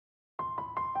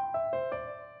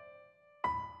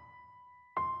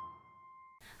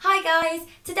Hi guys!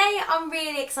 Today I'm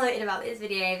really excited about this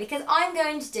video because I'm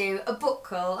going to do a book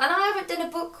haul, and I haven't done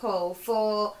a book haul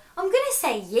for, I'm going to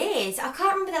say years. I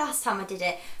can't remember the last time I did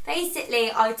it.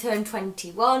 Basically I turned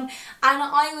 21 and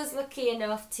I was lucky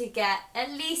enough to get at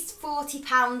least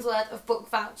 £40 worth of book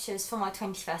vouchers for my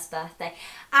 21st birthday,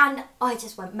 and I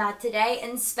just went mad today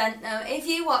and spent them. If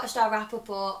you watched our wrap up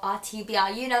or our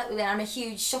TBR, you know that we went on a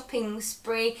huge shopping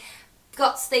spree.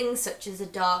 Got things such as a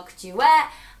Dark Duet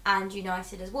and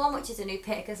United as One, which is a new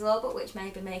Pittacus book which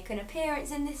maybe make an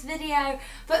appearance in this video.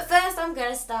 But first I'm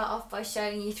going to start off by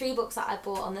showing you 3 books that I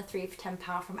bought on the 3 for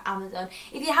 £10 from Amazon.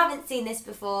 If you haven't seen this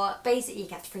before, basically you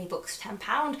get 3 books for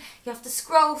 £10. You have to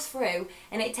scroll through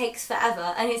and it takes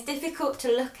forever and it's difficult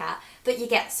to look at, but you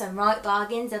get some right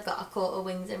bargains. I've got A Court of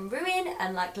Wings and Ruin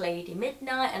and like Lady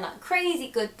Midnight and like crazy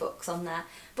good books on there.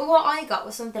 But what I got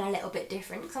was something a little bit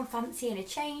different because I'm fancying a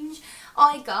change.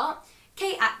 I got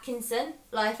Atkinson,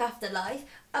 Life After Life.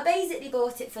 I basically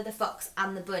bought it for the fox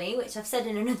and the bunny, which I've said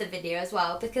in another video as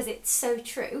well because it's so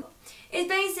true. It's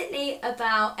basically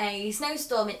about a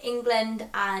snowstorm in England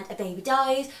and a baby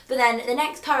dies, but then the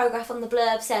next paragraph on the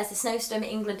blurb says the snowstorm in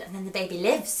England and then the baby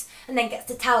lives and then gets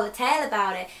to tell the tale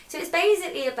about it. So it's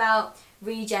basically about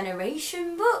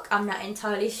regeneration book, I'm not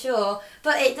entirely sure,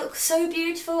 but it looks so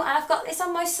beautiful, and I've got this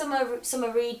on my summer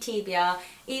read TBR,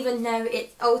 even though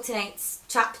it alternates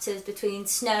chapters between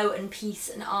snow and peace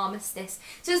and armistice.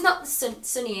 So it's not the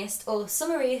sunniest or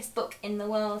summeriest book in the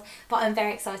world, but I'm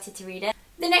very excited to read it.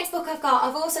 The next book I've got,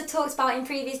 I've also talked about in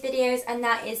previous videos, and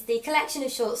that is the collection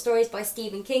of short stories by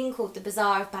Stephen King called The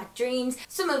Bazaar of Bad Dreams.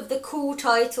 Some of the cool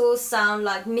titles sound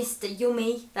like Mr.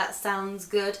 Yummy, that sounds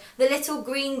good. The Little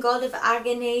Green God of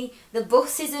Agony, The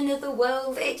Bus is Another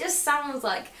World. It just sounds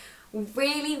like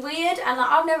really weird, and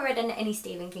I've never read any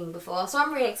Stephen King before, so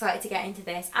I'm really excited to get into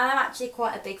this. And I'm actually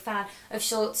quite a big fan of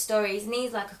short stories, and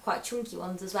these like are quite chunky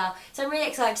ones as well, so I'm really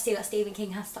excited to see what Stephen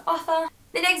King has to offer.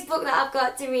 The next book that I've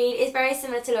got to read is very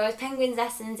similar to Laura's Penguin's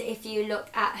Essence if you look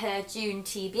at her June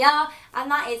TBR,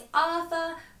 and that is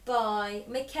Arthur by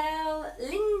Mikael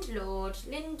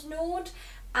Lindnord,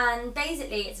 and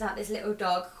basically it's about this little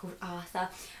dog called Arthur,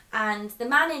 and the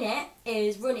man in it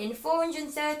is running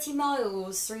 430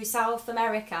 miles through South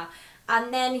America,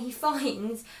 and then he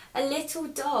finds a little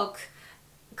dog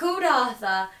called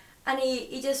Arthur, and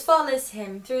he just follows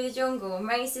him through the jungle and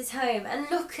races home,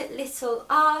 and look at little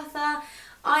Arthur.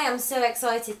 I am so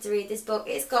excited to read this book.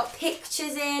 It's got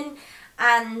pictures in,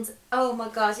 and oh my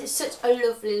gosh, it's such a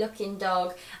lovely looking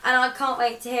dog, and I can't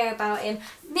wait to hear about him.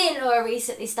 Me and Laura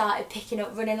recently started picking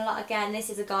up running a lot again.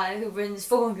 This is a guy who runs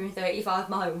 435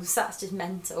 miles, that's just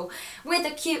mental, with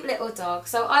a cute little dog.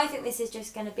 So I think this is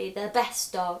just going to be the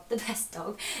best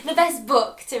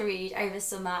book to read over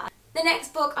summer. The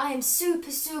next book I am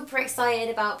super excited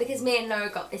about because me and Laura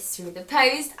got this through the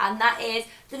post, and that is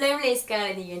The Loneliest Girl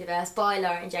in the Universe by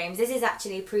Laura and James. This is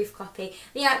actually a proof copy.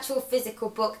 The actual physical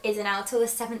book isn't out till the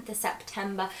 7th of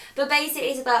September, but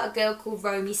basically it's about a girl called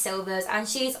Romy Silvers, and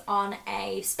she's on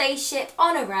a spaceship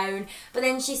on her own, but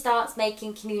then she starts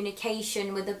making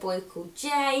communication with a boy called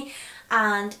Jay,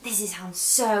 and this sounds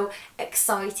so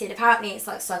excited. Apparently it's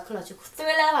like psychological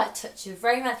thriller, like touch of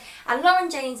romance, and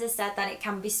Lauren James has said that it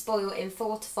can be spoiled in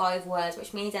 4 to 5 words,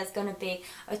 which means there's going to be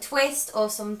a twist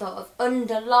or some sort of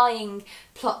underlying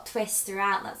plot twist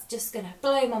throughout that's just going to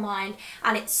blow my mind.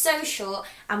 And it's so short,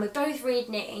 and we're both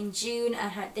reading it in June,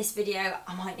 and this video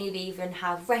I might even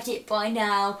have read it by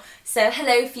now, so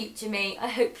hello future me. I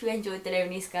hope you enjoyed The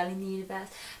Loneliest Girl in the Universe.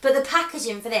 But the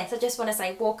packaging for this, I just want to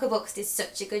say Walker Books did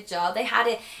such a good job. They had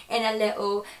it in a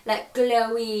little like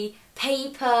glowy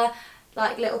paper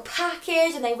like little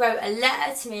package, and they wrote a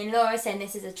letter to me and Laura saying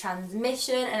this is a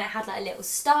transmission, and it had like little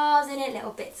stars in it,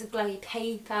 little bits of glowy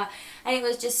paper, and it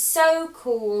was just so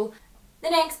cool. The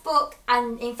next book,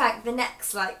 and in fact the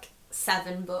next like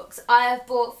 7 books, I have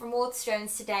bought from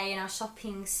Waterstones today in our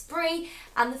shopping spree,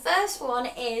 and the first one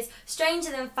is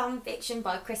Stranger Than FanFiction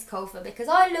by Colfer, because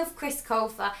I love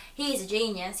Colfer. He's a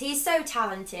genius, he's so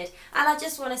talented, and I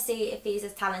just want to see if he's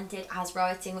as talented as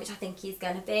writing, which I think he's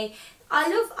going to be. I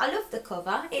love the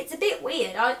cover. It's a bit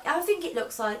weird. I think it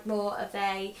looks like more of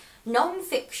a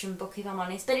non-fiction book if I'm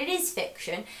honest, but it is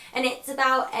fiction, and it's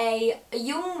about a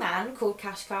young man called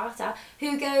Cash Carter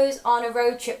who goes on a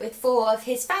road trip with 4 of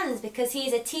his fans because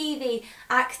he's a TV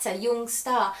actor, young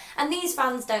star, and these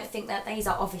fans don't think that these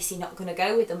are obviously not going to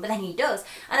go with them, but then he does,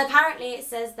 and apparently it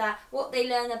says that what they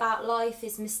learn about life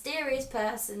is mysterious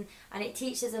person, and it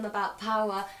teaches them about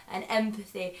power and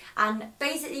empathy, and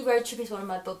basically road trip is one of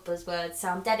my book buzzwords, so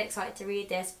I'm dead excited to read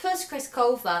this, plus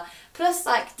Colfer, plus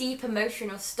like deep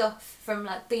emotional stuff stuff from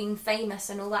like being famous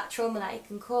and all that trauma that it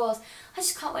can cause. I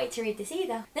just can't wait to read this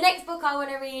either. The next book I want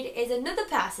to read is another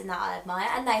person that I admire,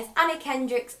 and that is Anna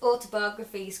Kendrick's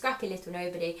autobiography, Scrappy Little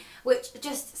Nobody, which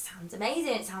just sounds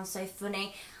amazing. It sounds so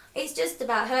funny. It's just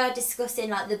about her discussing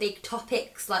like the big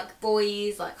topics like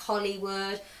boys, like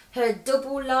Hollywood, her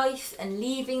double life and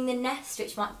leaving the nest,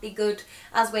 which might be good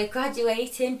as we're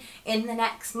graduating in the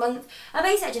next month. And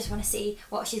basically I just want to see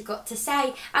what she's got to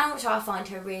say, and which I find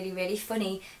her really, really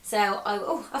funny. So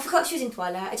I forgot she was in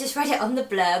Twilight. I just read it on the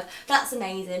blurb. That's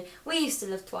amazing. We used to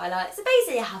love Twilight. So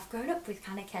basically I have grown up with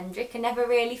Anna Kendrick and never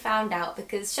really found out,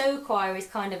 because show choir is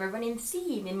kind of a running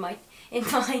theme in my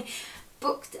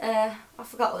booked, I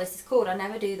forgot what this is called, I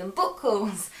never do them, book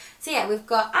calls. So yeah, we've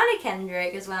got Anna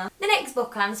Kendrick as well. The next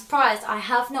book I'm surprised I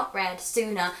have not read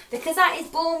sooner, because that is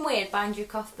Born Weird by Andrew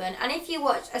Kaufman. And if you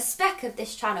watch a speck of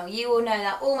this channel, you will know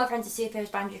that All My Friends Are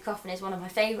Superheroes by Andrew Kaufman is one of my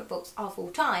favourite books of all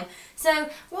time. So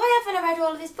why haven't I read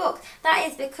all of his books? That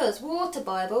is because Water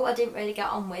Bible I didn't really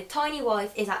get on with. Tiny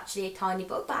Wife is actually a tiny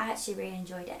book, but I actually really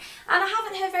enjoyed it. And I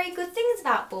haven't heard very good things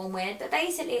about Born Weird, but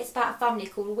basically it's about a family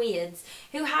called Weirds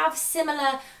who have similar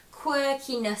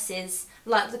quirkinesses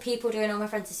like the people doing All My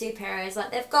Friends Are Superheroes.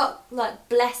 Like they've got like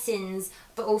blessings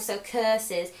but also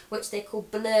curses, which they call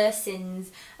blursins.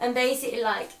 And basically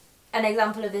like an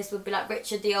example of this would be like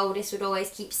Richard the oldest would always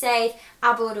keep safe,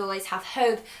 Abba would always have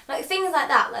hope, like things like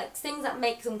that, like things that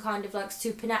make them kind of like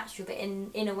supernatural, but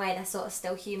in a way they're sort of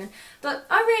still human. But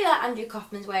I really like Andrew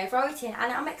Kaufman's way of writing,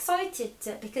 and I'm excited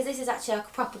because this is actually like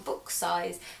a proper book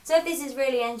size. So if this is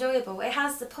really enjoyable, it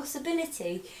has the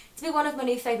possibility to be one of my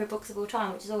new favourite books of all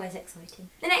time, which is always exciting.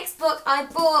 The next book I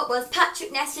bought was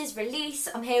Patrick Ness's Release.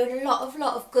 I'm hearing a lot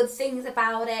of good things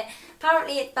about it.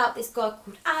 Apparently it's about this guy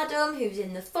called Adam who's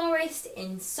in the forest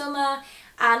in summer,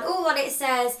 and all that it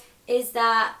says is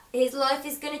that his life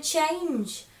is going to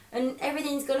change and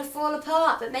everything's going to fall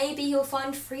apart, but maybe he'll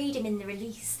find freedom in the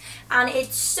release. And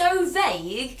it's so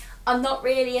vague, I'm not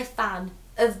really a fan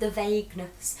of the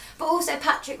vagueness. But also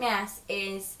Patrick Ness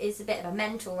is a bit of a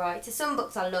mental writer. Some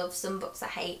books I love, some books I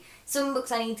hate, some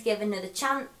books I need to give another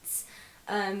chance,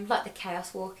 like the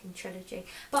Chaos Walking trilogy.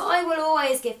 But I will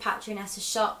always give Patrick Ness a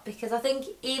shot, because I think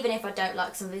even if I don't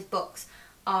like some of his books,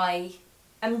 I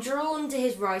am drawn to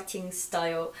his writing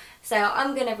style. So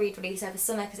I'm going to read Release over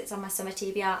summer because it's on my summer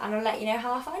TBR, and I'll let you know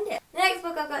how I find it. The next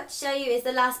book I've got to show you is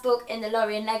the last book in the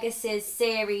Lorien Legacies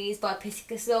series by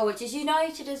Pittacus, which is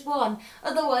united as one,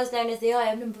 otherwise known as the I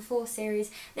Am Number 4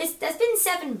 series. There's been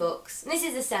 7 books, and this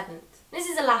is the 7th. This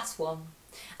is the last one.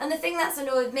 And the thing that's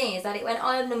annoyed me is that it went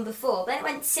I Am Number 4, then it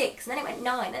went 6, and then it went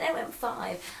 9, and then it went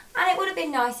 5. And it would have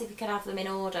been nice if we could have them in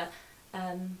order.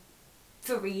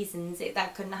 For reasons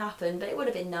that couldn't happen, but it would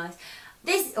have been nice.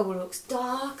 This all looks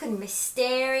dark and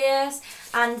mysterious,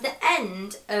 and the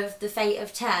end of The Fate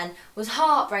of 10 was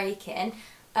heartbreaking.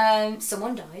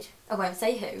 Someone died, I won't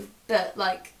say who, but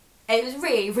like it was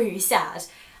really, really sad.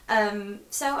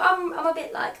 So I'm a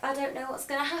bit like, I don't know what's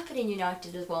going to happen in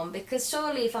United as One, because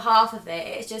surely for half of it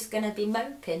it's just going to be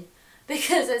moping,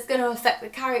 because it's going to affect the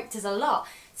characters a lot.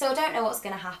 So I don't know what's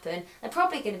going to happen. They're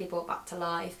probably going to be brought back to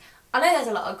life. I know there's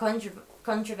a lot of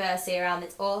controversy around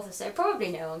this author, so probably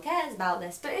no one cares about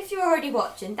this, but if you're already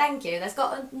watching, thank you. There's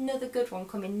got another good one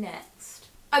coming next.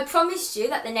 I promised you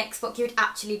that the next book you would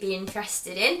actually be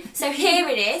interested in, so here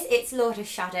it is. It's Lord of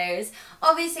Shadows.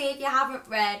 Obviously, if you haven't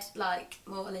read like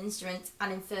Mortal Instruments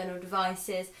and Infernal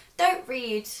Devices, don't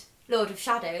read Lord of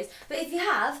Shadows, but if you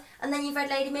have, and then you've read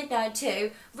Lady Midnight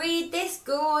too, read this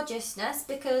gorgeousness,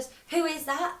 because who is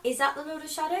that? Is that the Lord of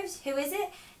Shadows? Who is it?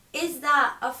 Is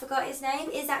that, I forgot his name,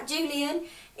 is that Julian?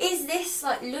 Is this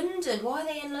like London? Why are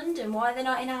they in London? Why are they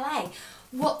not in LA?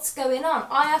 What's going on?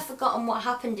 I have forgotten what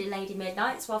happened in Lady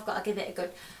Midnight, so I've got to give it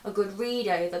a good read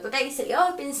over. But basically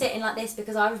I've been sitting like this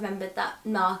because I remembered that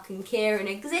Mark and Kieran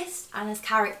exist and as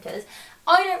characters.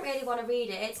 I don't really want to read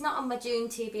it. It's not on my June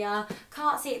TBR.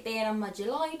 Can't see it being on my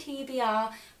July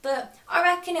TBR. But I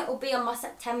reckon it will be on my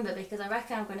September, because I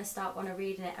reckon I'm going to start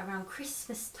reading it around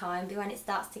Christmas time, when it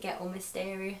starts to get all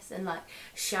mysterious and like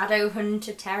Shadow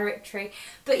Hunter territory.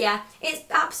 But yeah, it's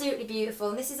absolutely beautiful.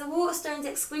 And this is a Waterstones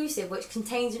exclusive, which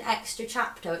contains an extra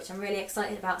chapter, which I'm really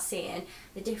excited about seeing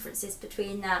the differences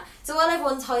between that. So while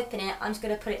everyone's hyping it, I'm just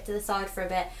going to put it to the side for a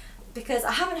bit, because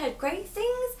I haven't heard great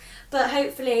things, but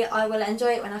hopefully I will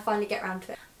enjoy it when I finally get around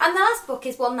to it. And the last book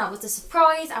is one that was a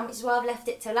surprise, and which is why I've left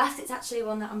it to last. It's actually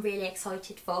one that I'm really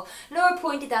excited for. Laura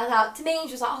pointed that out to me, and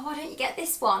she was like, oh, why don't you get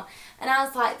this one? And I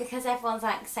was like, because everyone's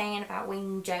like saying about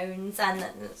Wing Jones, and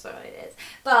that's what it is,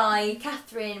 by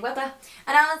Catherine Webber.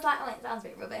 And I was like, oh, it sounds a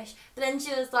bit rubbish. But then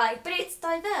she was like, but it's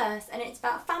diverse, and it's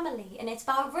about family, and it's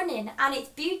about running, and it's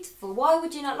beautiful. Why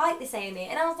would you not like this, Amy?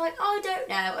 And I was like, oh, I don't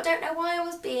know. I don't know why I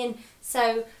was being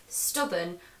so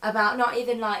stubborn about not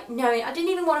even like knowing. I didn't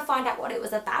even want to find out what it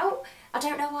was about. I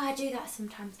don't know why I do that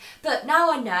sometimes, but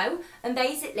now I know. And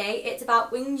basically it's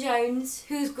about Wing Jones,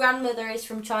 whose grandmother is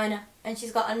from China, and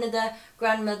she's got another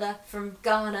grandmother from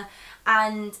Ghana,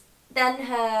 and then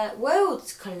her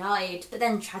worlds collide, but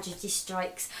then tragedy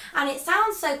strikes, and it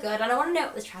sounds so good, and I want to know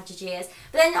what the tragedy is.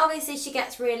 But then obviously she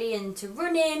gets really into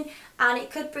running, and it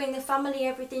could bring the family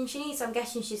everything she needs, so I'm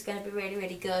guessing she's going to be really,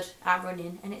 really good at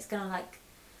running, and it's going to like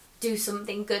do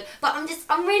something good. But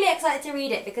I'm really excited to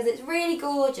read it because it's really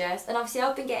gorgeous, and obviously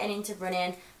I've been getting into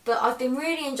running, but I've been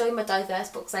really enjoying my diverse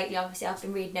books lately. Obviously I've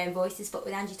been reading Known Voices book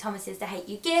with Angie Thomas's The Hate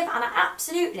You Give, and I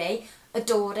absolutely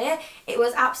adored it. It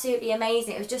was absolutely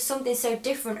amazing. It was just something so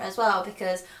different as well,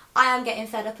 because I am getting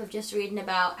fed up of just reading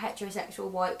about heterosexual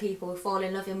white people who fall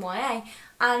in love in YA,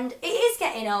 and it is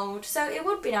getting old, so it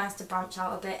would be nice to branch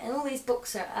out a bit, and all these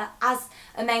books are as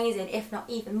amazing, if not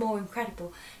even more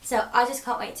incredible. So I just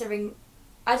can't wait to read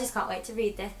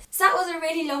this. So that was a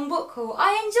really long book haul.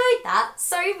 I enjoyed that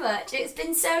so much. It's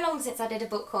been so long since I did a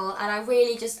book haul, and I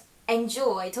really just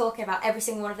enjoy talking about every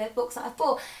single one of those books that I've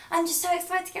bought. I'm just so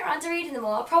excited to get around to reading them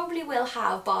all. I probably will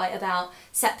have by about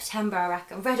September, I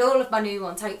reckon, read all of my new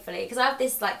ones, hopefully, because I have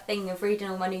this like thing of reading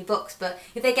all my new books, but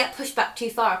if they get pushed back too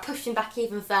far, I push them back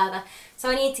even further. So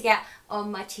I need to get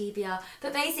on my TBR.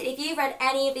 But basically, if you've read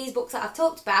any of these books that I've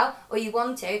talked about, or you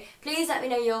want to, please let me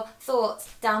know your thoughts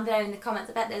down below in the comments.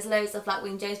 I bet there's loads of like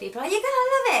Wing Jones people like, you're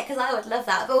gonna love it, because I would love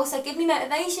that. But also give me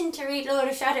motivation to read Lord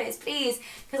of Shadows, please,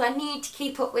 because I need to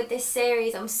keep up with this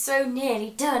series. I'm so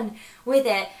nearly done with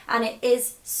it, and it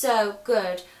is so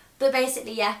good. But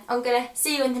basically, yeah, I'm gonna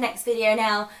see you in the next video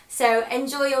now. So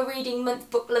enjoy your reading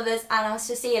month, book lovers, and I'll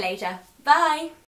see you later. Bye!